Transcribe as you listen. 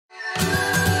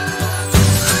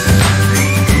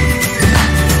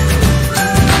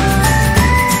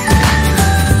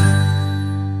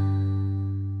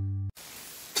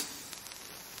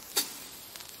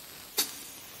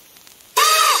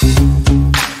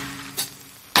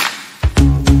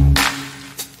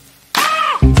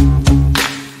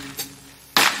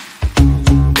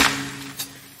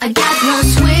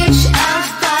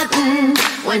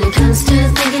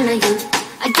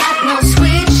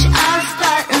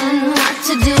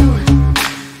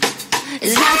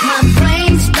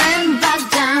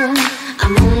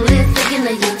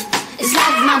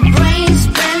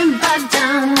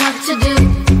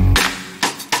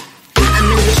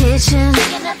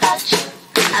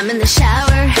I'm in the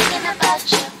shower, thinking about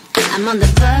you. I'm on the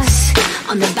bus,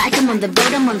 on the bike, I'm on the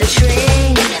boat, I'm on the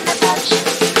train, thinking about you.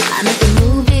 I'm at the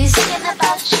movies, thinking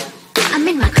about you. I'm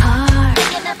in my car,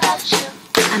 thinking about you.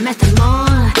 I'm at the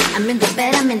mall, I'm in the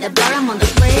bed, I'm in the bar, I'm on the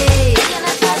way, thinking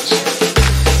about you.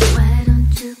 Why don't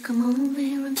you come over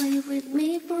here and play with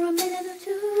me for a minute or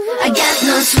two? I got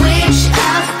no switch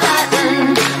off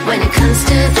button when it comes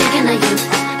to thinking of you.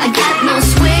 I got no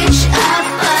switch off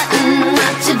button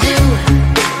what to do.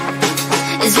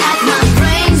 It's like my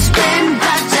brain's been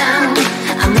brought down.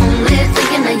 I'm only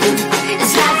thinking of you.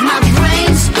 It's like my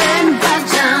brain's been brought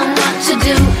down. What to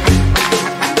do?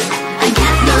 I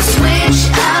got no switch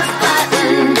off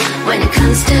button when it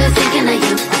comes to thinking of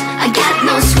you. I got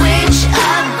no switch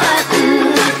off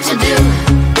button. What to do?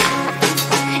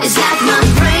 It's like my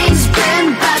brain's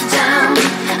been brought down.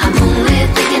 I'm only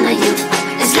thinking of you.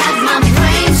 It's like my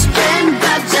brain's been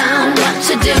brought down. What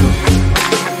to do?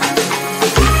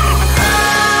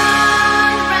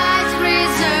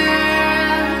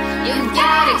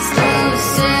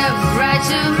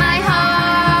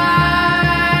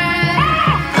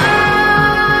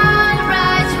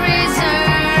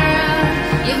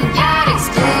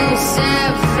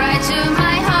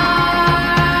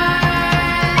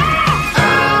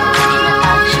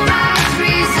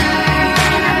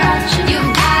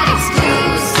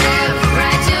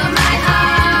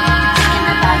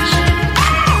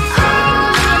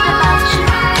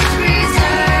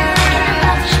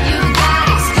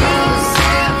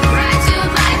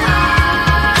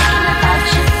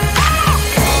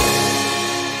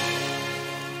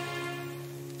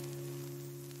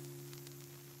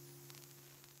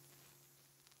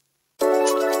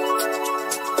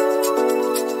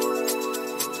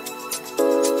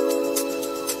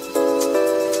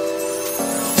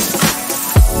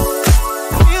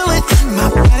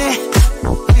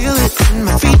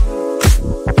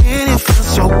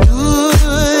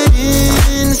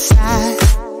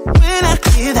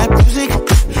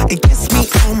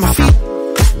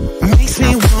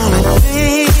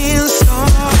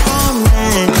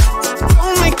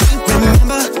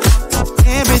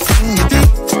 Everything you do